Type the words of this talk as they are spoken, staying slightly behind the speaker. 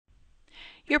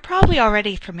You're probably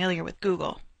already familiar with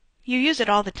Google. You use it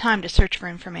all the time to search for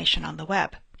information on the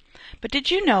web. But did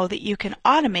you know that you can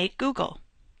automate Google?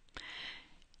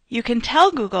 You can tell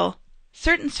Google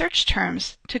certain search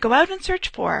terms to go out and search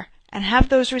for and have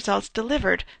those results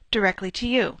delivered directly to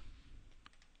you.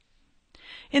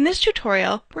 In this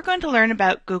tutorial, we're going to learn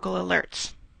about Google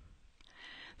Alerts.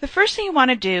 The first thing you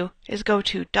want to do is go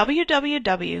to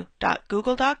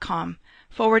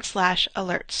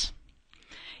www.google.com/alerts.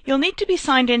 You'll need to be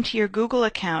signed into your Google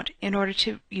account in order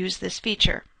to use this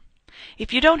feature.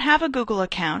 If you don't have a Google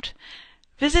account,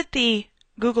 visit the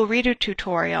Google Reader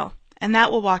tutorial and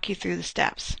that will walk you through the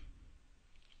steps.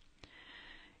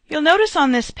 You'll notice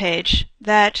on this page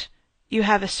that you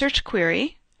have a search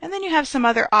query and then you have some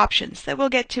other options that we'll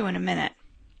get to in a minute.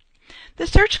 The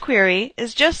search query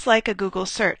is just like a Google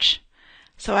search.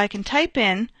 So I can type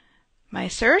in my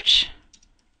search,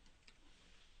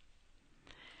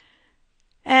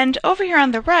 and over here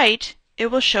on the right it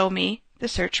will show me the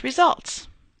search results.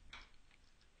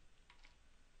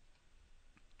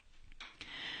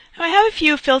 Now I have a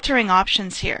few filtering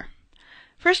options here.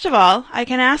 First of all, I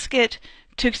can ask it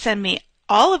to send me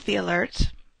all of the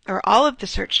alerts, or all of the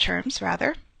search terms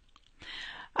rather.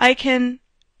 I can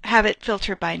have it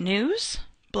filter by news,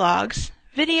 blogs,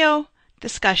 video,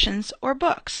 discussions, or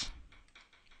books.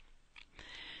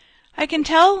 I can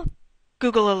tell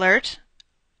Google Alert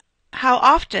how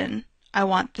often I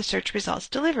want the search results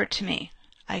delivered to me.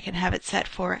 I can have it set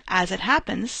for as it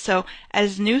happens, so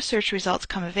as new search results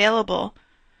come available,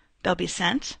 they'll be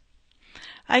sent.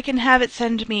 I can have it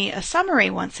send me a summary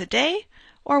once a day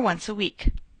or once a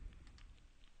week.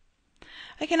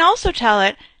 I can also tell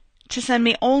it to send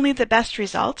me only the best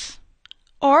results,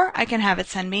 or I can have it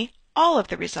send me all of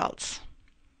the results.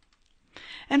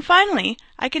 And finally,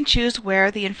 I can choose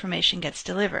where the information gets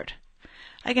delivered.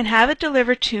 I can have it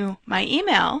delivered to my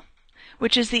email,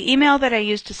 which is the email that I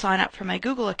use to sign up for my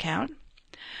Google account,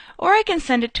 or I can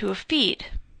send it to a feed.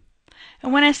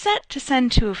 And when I set to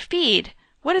send to a feed,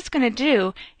 what it's going to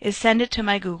do is send it to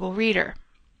my Google Reader.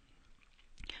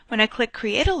 When I click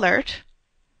Create Alert,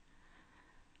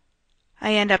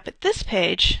 I end up at this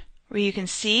page where you can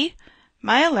see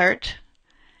my alert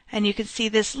and you can see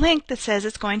this link that says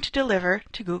it's going to deliver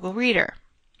to Google Reader.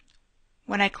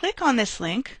 When I click on this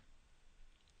link,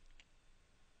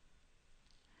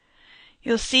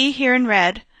 you'll see here in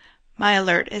red my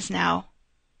alert is now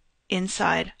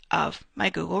inside of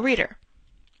my Google Reader.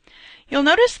 You'll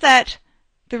notice that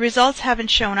the results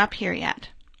haven't shown up here yet.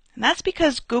 And that's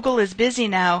because Google is busy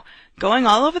now going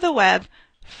all over the web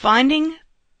finding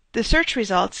the search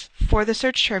results for the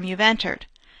search term you've entered.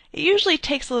 It usually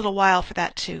takes a little while for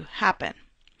that to happen.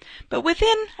 But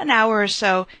within an hour or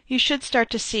so, you should start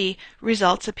to see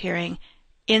results appearing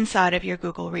inside of your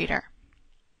Google Reader.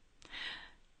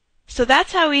 So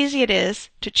that's how easy it is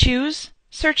to choose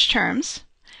search terms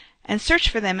and search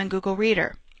for them in Google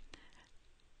Reader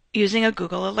using a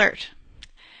Google Alert.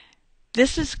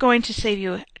 This is going to save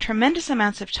you tremendous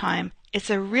amounts of time. It's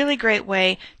a really great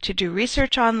way to do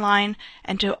research online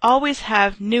and to always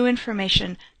have new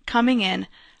information coming in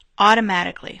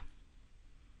automatically.